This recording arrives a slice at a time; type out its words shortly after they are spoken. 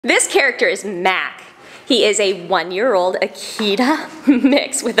This character is Mac. He is a 1-year-old Akita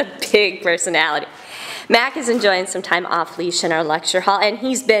mix with a big personality. Mac is enjoying some time off leash in our lecture hall, and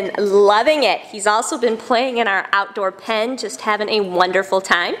he's been loving it. He's also been playing in our outdoor pen, just having a wonderful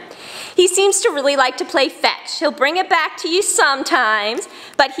time. He seems to really like to play fetch. He'll bring it back to you sometimes,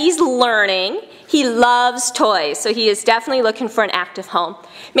 but he's learning. He loves toys, so he is definitely looking for an active home.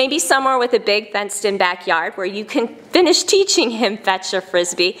 Maybe somewhere with a big fenced-in backyard where you can finish teaching him fetch or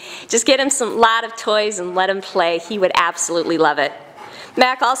frisbee. Just get him some lot of toys and let him play. He would absolutely love it.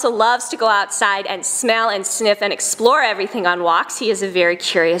 Mac also loves to go outside and smell and sniff and explore everything on walks. He is a very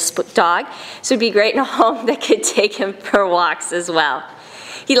curious dog, so it'd be great in a home that could take him for walks as well.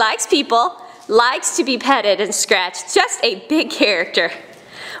 He likes people, likes to be petted and scratched, just a big character.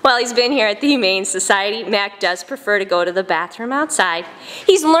 While he's been here at the Humane Society, Mac does prefer to go to the bathroom outside.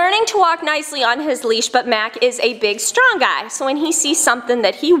 He's learning to walk nicely on his leash, but Mac is a big, strong guy, so when he sees something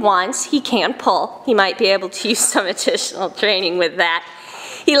that he wants, he can pull. He might be able to use some additional training with that.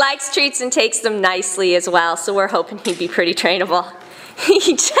 He likes treats and takes them nicely as well, so we're hoping he'd be pretty trainable.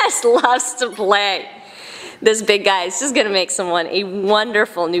 He just loves to play. This big guy is just going to make someone a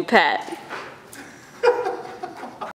wonderful new pet.